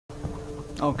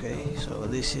Okay, so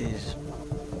this is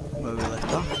where we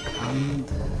left off, and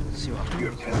see what You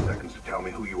happens. have 10 seconds to tell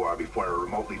me who you are before I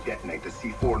remotely detonate the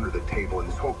C4 under the table and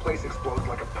this whole place explodes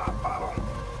like a pop bottle.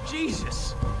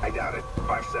 Jesus! I doubt it.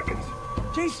 5 seconds.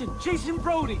 Jason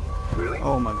Brody! Really?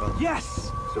 Oh my god. Yes!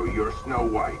 So you're Snow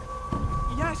White.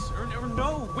 Yes or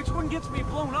no? Which one gets me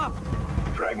blown up?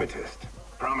 Pragmatist.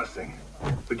 Promising.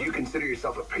 But do you consider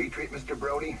yourself a patriot, Mr.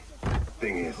 Brody?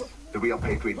 Thing is, the real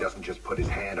patriot doesn't just put his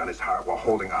hand on his heart while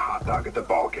holding a hot dog at the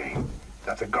ball game.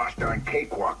 That's a gosh darn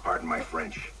cakewalk, pardon my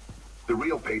French. The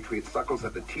real patriot suckles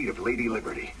at the teat of Lady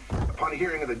Liberty. Upon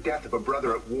hearing of the death of a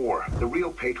brother at war, the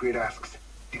real patriot asks,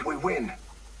 "Did we win?"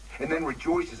 And then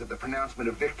rejoices at the pronouncement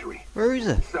of victory. Where is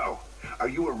it? So, are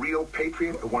you a real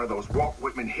patriot or one of those Walt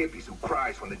Whitman hippies who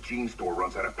cries when the jean store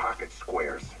runs out of pocket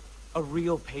squares? A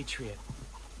real patriot.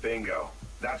 Bingo.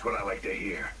 That's what I like to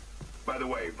hear. By the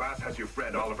way, Voss has your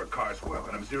friend Oliver Carswell,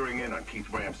 and I'm zeroing in on Keith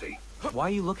Ramsey. Why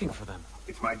are you looking for them?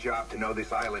 It's my job to know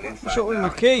this island inside Show me and my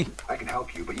out. key. I can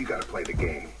help you, but you gotta play the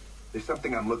game. There's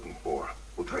something I'm looking for.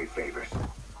 We'll trade favors.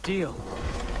 Deal.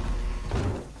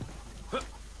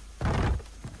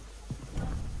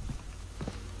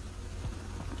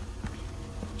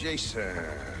 Jason.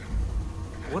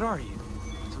 What are you?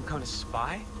 Some kind of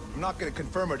spy? I'm not gonna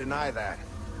confirm or deny that.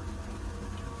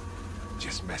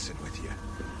 Just messing with you.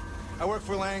 I work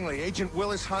for Langley, Agent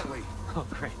Willis Huntley. Oh,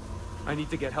 great. I need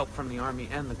to get help from the army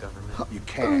and the government. You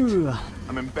can't. Ooh.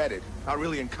 I'm embedded, not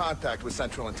really in contact with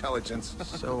Central Intelligence.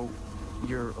 So,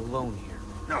 you're alone here?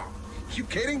 No. You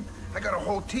kidding? I got a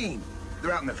whole team.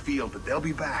 They're out in the field, but they'll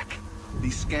be back.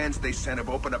 These scans they sent have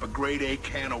opened up a grade A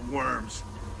can of worms.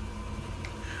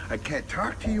 I can't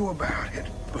talk to you about it,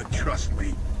 but trust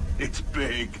me, it's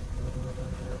big.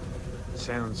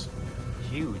 Sounds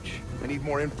huge. I need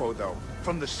more info, though,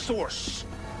 from the source.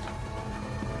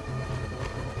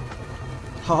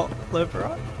 Hot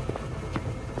liver.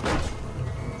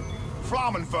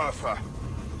 Flammenwerfer.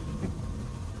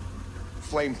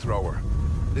 Flamethrower.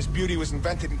 This beauty was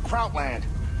invented in Krautland.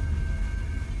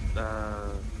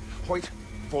 Hoyt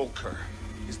Volker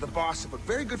is the boss of a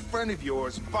very good friend of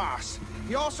yours, Voss.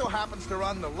 He also happens to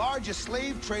run the largest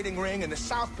slave trading ring in the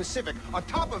South Pacific. On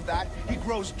top of that, he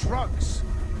grows drugs.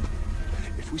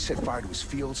 If we set fire to his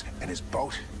fields and his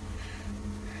boat,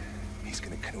 he's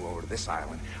gonna canoe over to this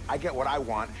island. I get what I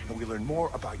want, and we learn more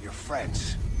about your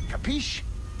friends. Capiche?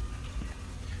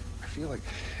 I feel like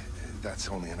that's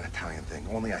only an Italian thing.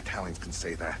 Only Italians can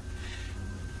say that.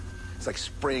 It's like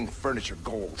spraying furniture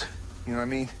gold. You know what I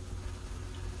mean?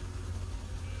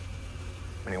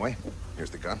 Anyway, here's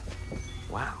the gun.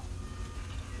 Wow.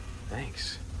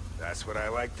 Thanks. That's what I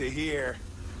like to hear.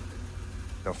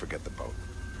 Don't forget the boat.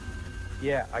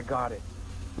 Yeah, I got it.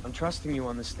 I'm trusting you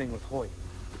on this thing with Hoyt.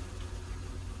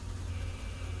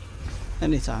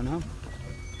 Anytime now.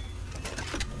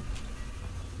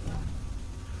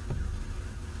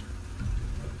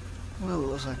 Well, it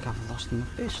looks like I've lost my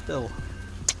pistol.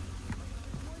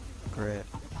 Great.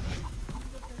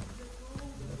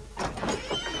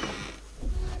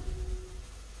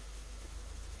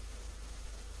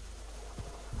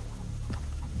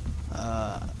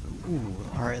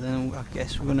 Alright then, I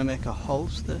guess we're gonna make a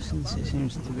holster since it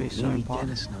seems to be so important.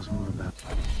 Dennis knows more about it.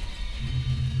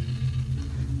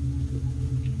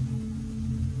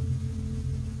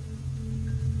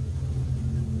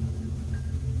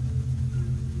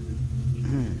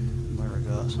 Where it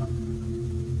goes.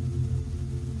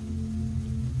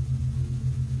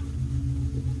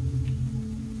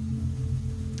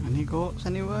 Any goats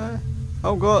anywhere?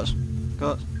 Oh, goats!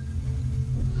 Goats.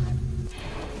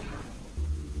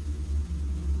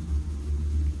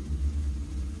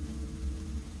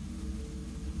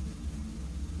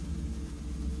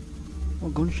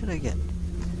 What gun should I get?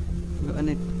 Got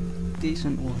any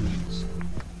decent ones?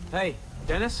 Hey,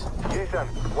 Dennis? Jason,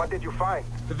 what did you find?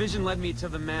 The vision led me to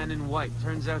the man in white.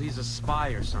 Turns out he's a spy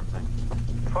or something.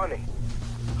 Funny.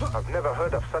 I've never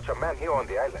heard of such a man here on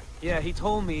the island. Yeah, he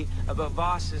told me about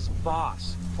Voss's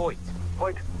boss, Hoyt.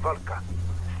 Hoyt Volker.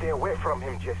 Stay away from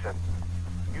him, Jason.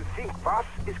 You think Voss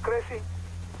is crazy?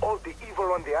 All the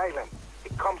evil on the island,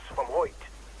 it comes from Hoyt.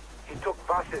 He took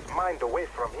Voss's mind away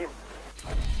from him.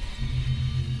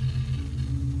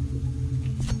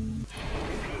 It's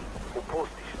he who pulls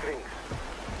the strings.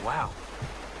 Wow.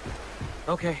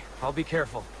 Okay, I'll be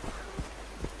careful.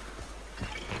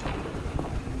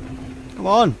 Come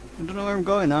on! I don't know where I'm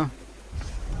going now.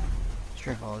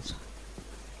 Straightforward.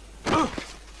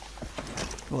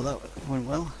 Well, that went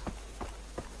well.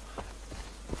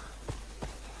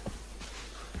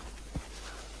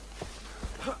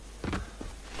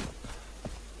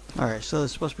 Alright, so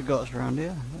there's supposed to be goats around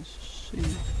here. Let's see.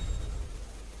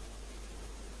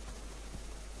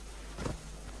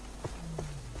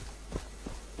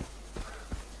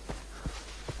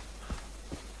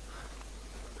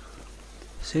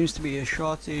 Seems to be a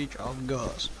shortage of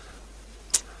guts.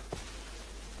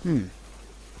 Come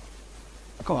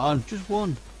on, just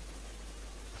one.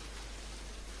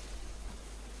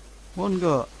 One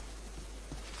gut.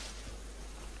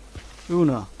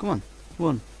 Una, come on,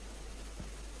 one.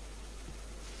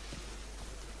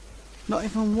 Not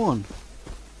even one.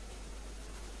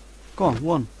 Go on,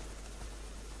 one.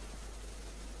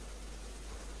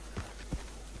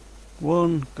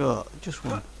 One gut, just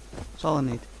one. That's all I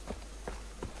need.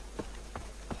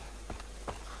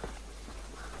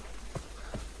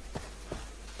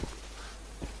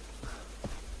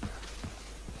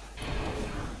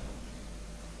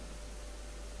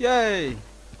 Yay!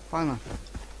 Finally.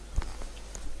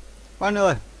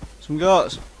 Finally! Some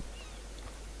guts.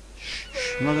 Shh,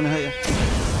 I'm not gonna hurt you.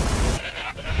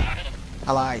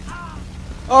 I lied.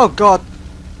 Oh god!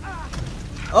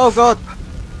 Oh god!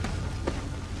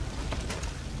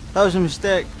 That was a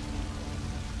mistake.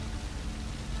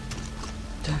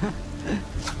 I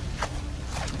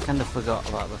kinda forgot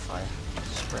about the fire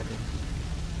spreading.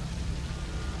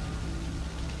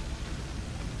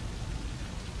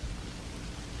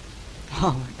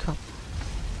 Oh my god.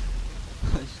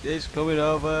 It's coming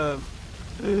over.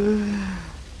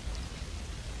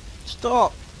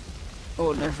 Stop!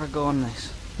 Oh, never go on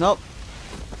this. Nope.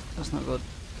 That's not good.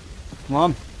 Come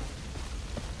on.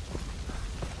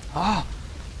 Ah!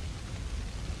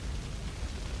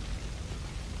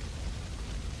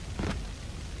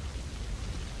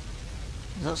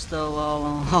 Is that still all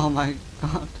on? Oh my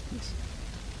god.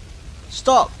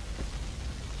 Stop!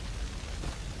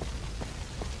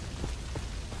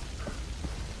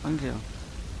 Thank you.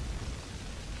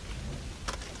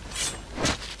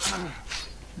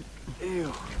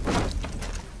 Ew.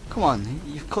 Come on,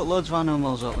 you've cut loads of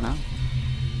animals up now.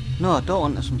 No, I don't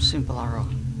want some simple arrow.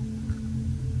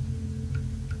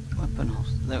 Weapon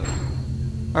holster. There we go.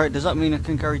 Alright, does that mean I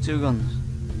can carry 2 guns?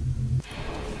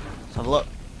 Let's have a look.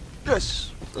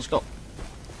 Yes! Let's go.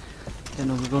 Get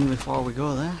another gun before we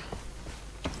go there.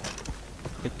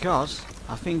 Because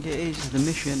I think it is the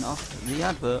mission of the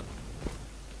advert.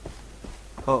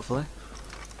 Hopefully.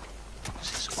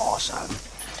 This is awesome.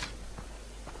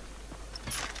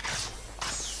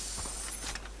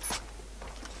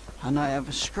 And I have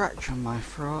a scratch on my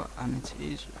throat and it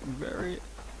is very,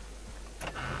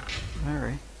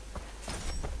 very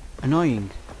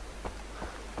annoying.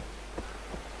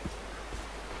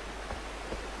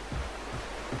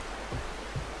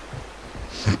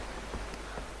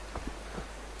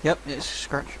 Yep, it's a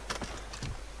scratch.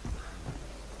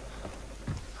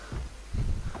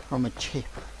 From a chip.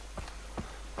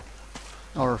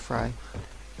 Or a fry.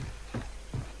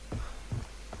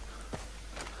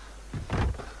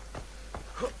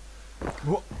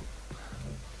 What?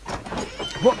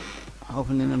 What?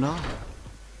 Opening the door.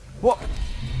 What?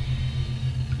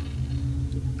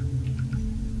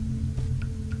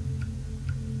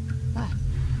 Ah.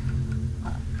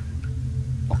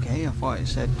 Okay, I thought it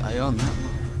said I own that.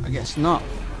 I guess not.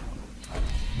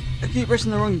 I keep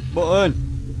pressing the wrong button.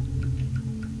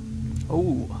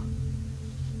 Oh.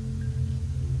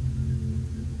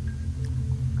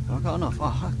 Have I got enough?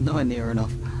 Oh, nowhere near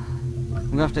enough. I'm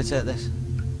gonna have to take this.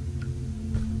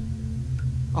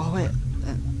 Oh wait,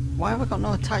 why have I got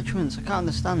no attachments? I can't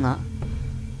understand that.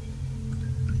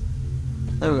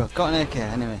 There we go, got an AK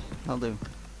anyway, that'll do.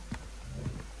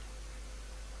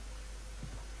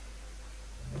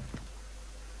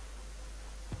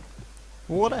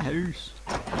 What a house.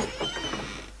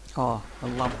 Oh, a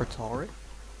laboratory.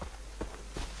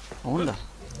 I wonder.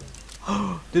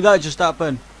 Did that just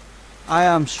happen? I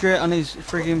am straight on his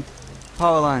friggin'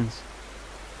 power lines.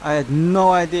 I had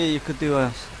no idea you could do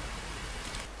this.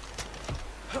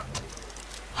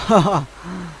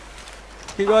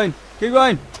 Keep going, keep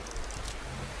going.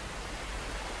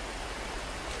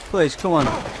 Please, come on.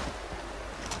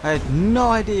 I had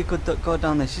no idea you could go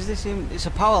down this. Is this even, it's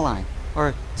a power line or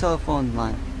a telephone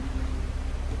line?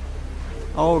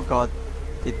 Oh god,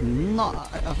 did not.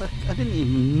 I didn't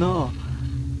even know.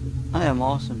 I am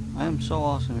awesome. I am so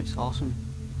awesome. It's awesome.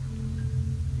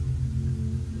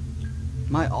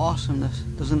 My awesomeness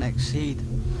doesn't exceed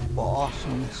what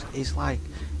awesomeness is like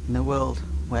in a world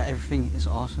where everything is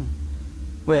awesome.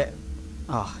 Wait.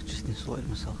 Oh, I just insulted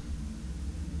myself.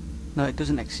 No, it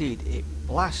doesn't exceed. It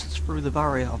blasts through the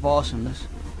barrier of awesomeness,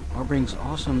 or brings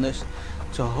awesomeness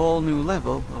to a whole new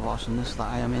level of awesomeness that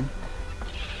I am in.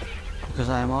 Because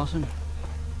I am awesome.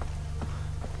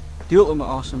 The ultimate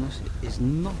awesomeness is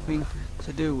nothing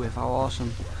to do with how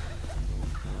awesome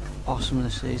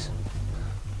awesomeness is.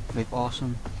 With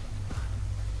awesome.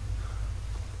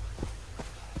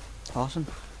 Awesome?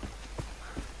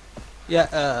 Yeah,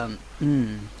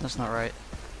 that's not right.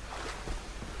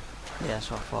 Yeah,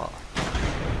 that's what I thought.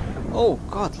 Oh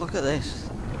god, look at this.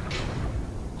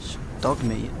 It's dog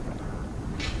meat.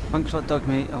 Thanks for dog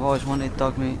meat. I've always wanted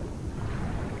dog meat.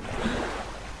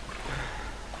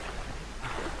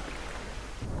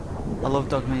 I love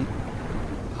dog meat.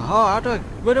 Oh, how do I,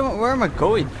 where am I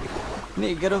going? I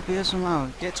need to get up here somehow.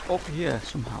 Get up here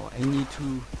somehow. I need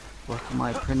to work on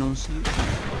my pronunciation.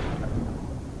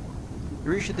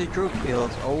 Reach the drug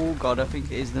fields. Oh god, I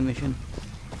think it is the mission.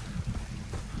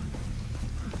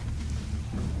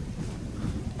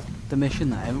 The mission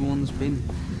that everyone's been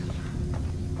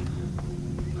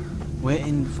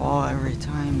waiting for every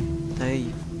time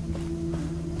they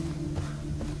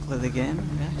play the game, I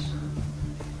guess.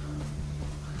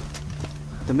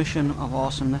 The mission of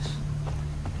awesomeness.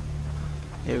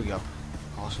 Here we go.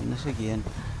 Awesomeness again.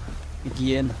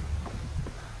 Again.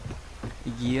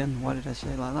 Again. Why did I say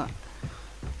it like that?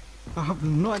 I have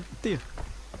no idea.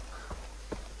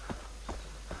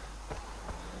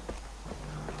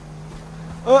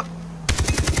 Oh!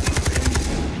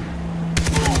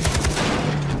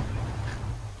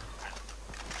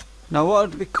 Now what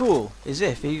would be cool is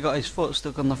if he got his foot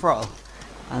stuck on the throttle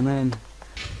and then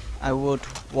I would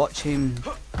watch him,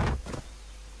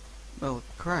 well,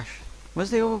 crash.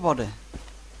 Where's the other body?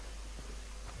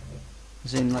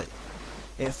 As in, like,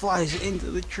 it flies into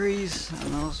the trees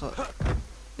and also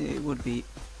it would be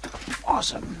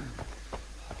awesome.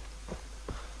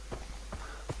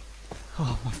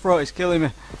 Oh, my throat is killing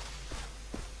me.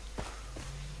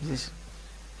 Is this?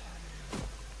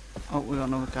 Oh, we got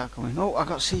another car coming. Oh, I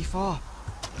got C4.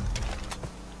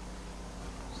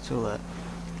 It's too late.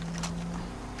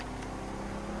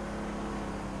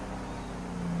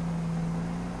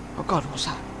 Oh god, what's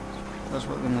that? That's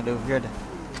what we're gonna do here.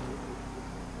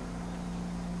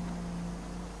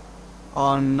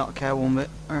 Oh, not care one bit.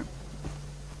 Alright.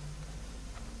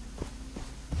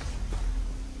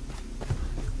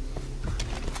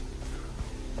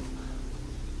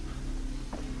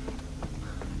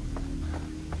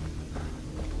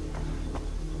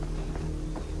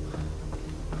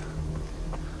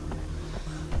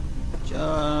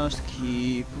 Just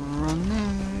keep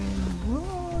running,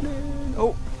 running.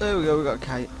 Oh, there we go, we got a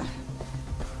kite.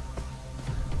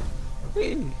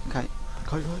 Hey, kite.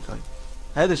 Kite.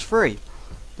 Hey, there's 3.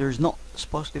 There's not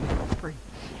supposed to be 3.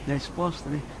 There's supposed to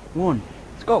be 1.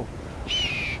 Let's go.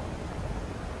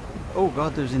 Oh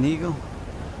god, there's an eagle.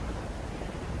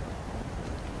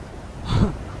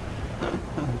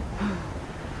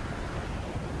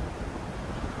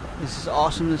 This is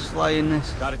awesome, this flying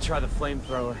this. Gotta try the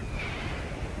flamethrower.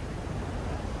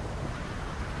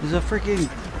 There's a freaking...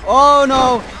 Oh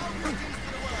no!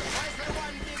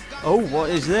 Oh, what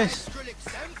is this?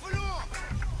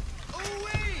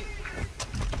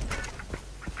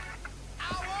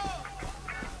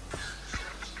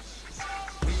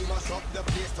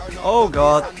 Oh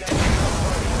god.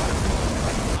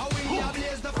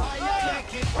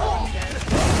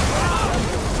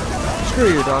 Screw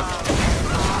you, dog.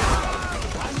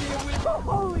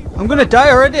 I'm gonna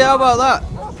die already, how about that?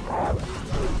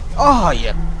 Oh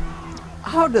yeah.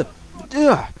 How the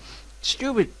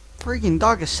stupid freaking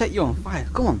dog has set you on fire.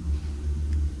 Come on.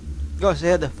 Gotta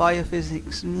say the fire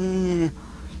physics. Because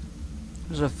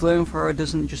a flamethrower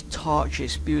doesn't just torch, it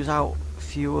spews out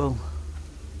fuel.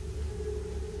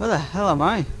 Where the hell am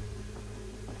I?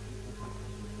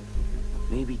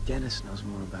 Maybe Dennis knows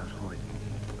more about Hoyt.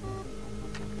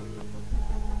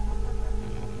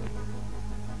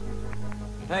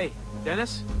 Hey,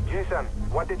 Dennis? Jason,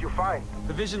 what did you find?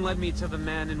 The vision led me to the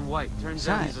man in white. Turns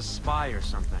out he's a spy or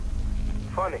something.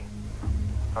 Funny.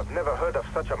 I've never heard of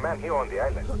such a man here on the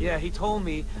island. Yeah, he told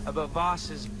me about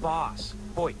Voss's boss,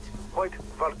 Hoyt. Hoyt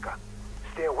Volker.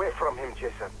 Stay away from him,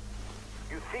 Jason.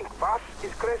 You think Voss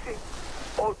is crazy?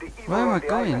 All the evil Where am I on the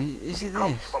going? island Is it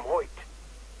comes this? from Hoyt.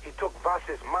 He took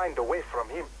Voss's mind away from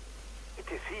him.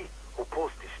 It is he who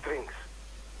pulls the strings.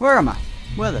 Where am I?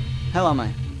 Where the hell am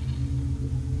I?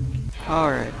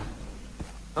 Alright.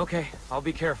 Okay, I'll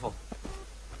be careful.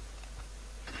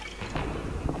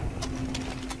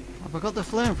 Have I got the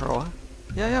flamethrower?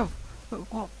 Yeah, I have.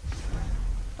 What?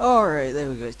 Alright, there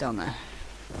we go, it's down there.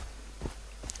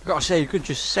 I gotta say, you could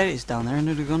just say it's down there and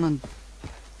I'd have gone and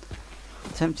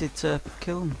attempted to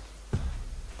kill him.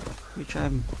 Which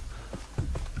I'm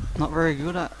not very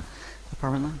good at,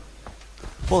 apparently.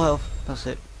 Full health, that's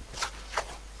it.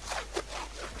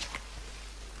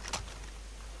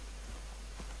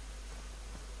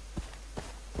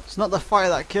 It's not the fire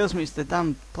that kills me, it's the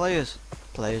damn players.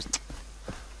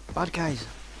 Bad guys.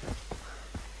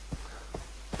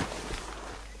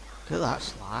 Look at that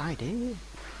slide, eh?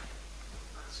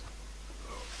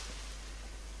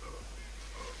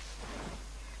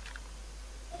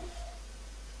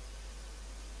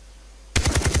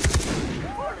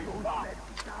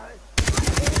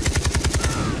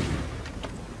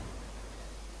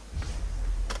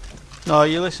 Oh,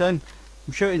 you listen.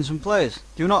 I'm shooting some players.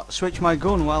 Do not switch my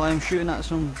gun while I'm shooting at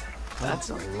some... That's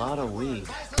a lot of weed.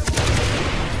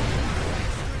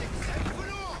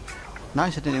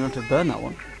 Nice, I didn't even have to burn that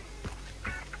one.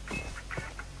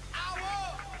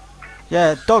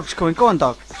 Yeah, dog's coming. Go on,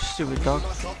 dog. Stupid dog.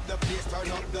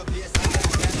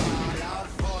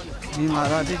 You didn't like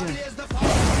that, did you?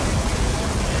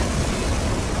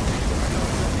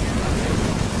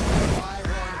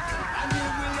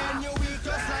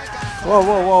 Whoa,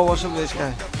 whoa, whoa, what's up with this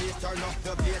guy?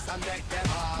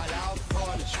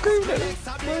 Screw it!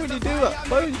 Why would he do that?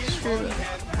 Why would he screw it?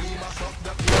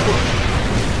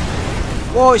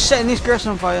 Whoa, he's setting this grass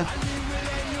on fire.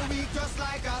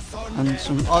 And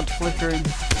some odd flickering.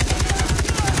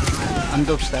 And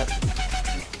dubstep.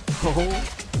 Oh.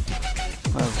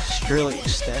 Well, Skrillex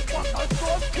step.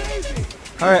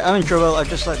 Alright, I'm in trouble. I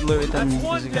just like looted them.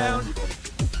 There's a guy.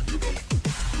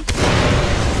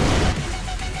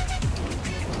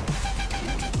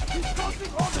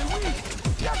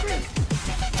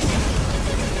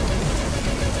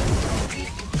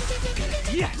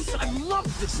 Yes, I love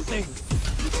this thing.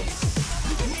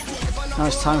 Now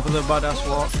it's time for the badass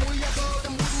walk.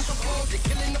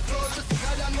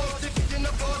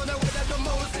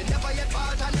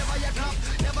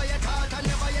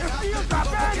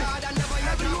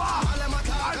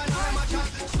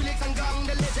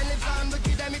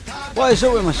 What is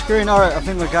up with my screen? Alright, I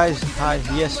think my guy's high.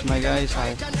 Yes, my guy's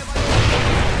high.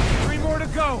 3 more to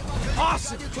go.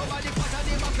 Awesome.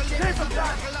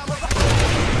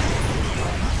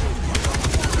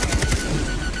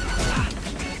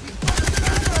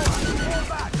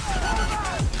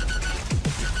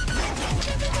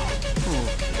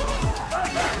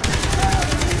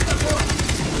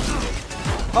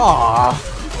 Aww.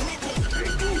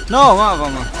 No,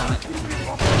 damn it.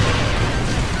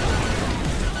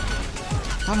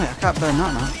 Damn it, I can't burn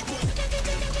that now.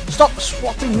 Stop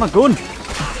swapping my gun.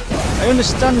 I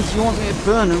understand you want me to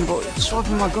burn them, but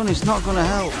swapping my gun is not going to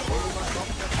help.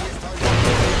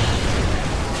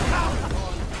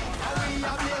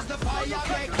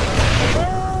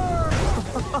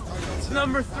 It's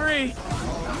number 3.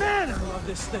 Man, I love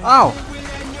this thing. Ow!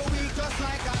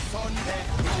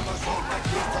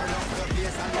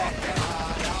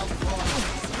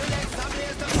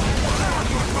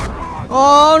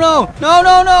 Oh no! No,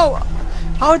 no, no!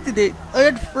 How did it? I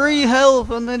had 3 health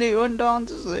and then it went down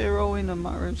to 0 in a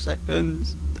matter of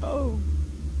seconds. No.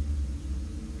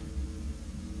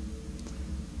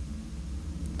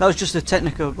 That was just a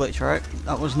technical glitch, right?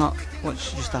 That was not what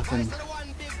just happened.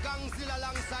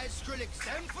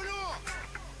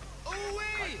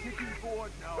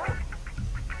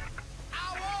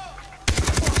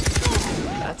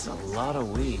 That's a lot of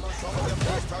weed.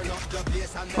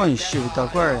 Come on, you stupid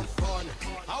dog, where are you?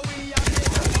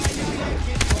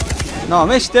 No, I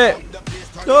missed it!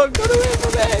 No, get away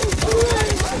from me!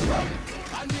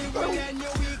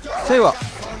 Tell you what.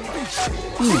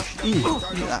 Eat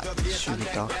that stupid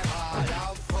dog. I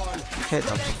hate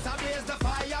dogs.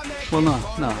 Well, no,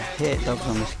 I hate dogs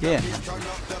on this game.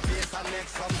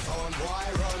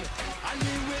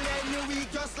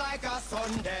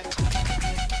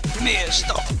 Come here,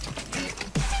 stop!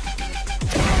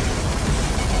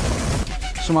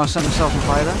 Somehow set myself on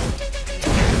fire there.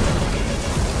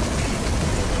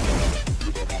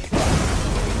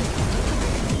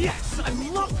 Yes, I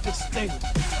love this thing.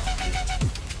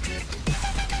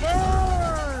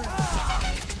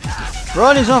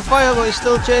 Ron is on fire, but he's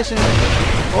still chasing me.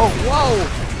 Oh, whoa!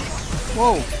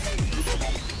 Whoa!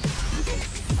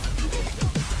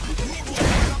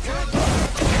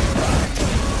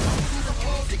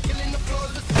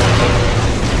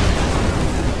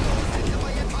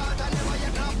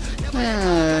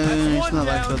 It's not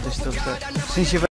that good, this stuff. Since you've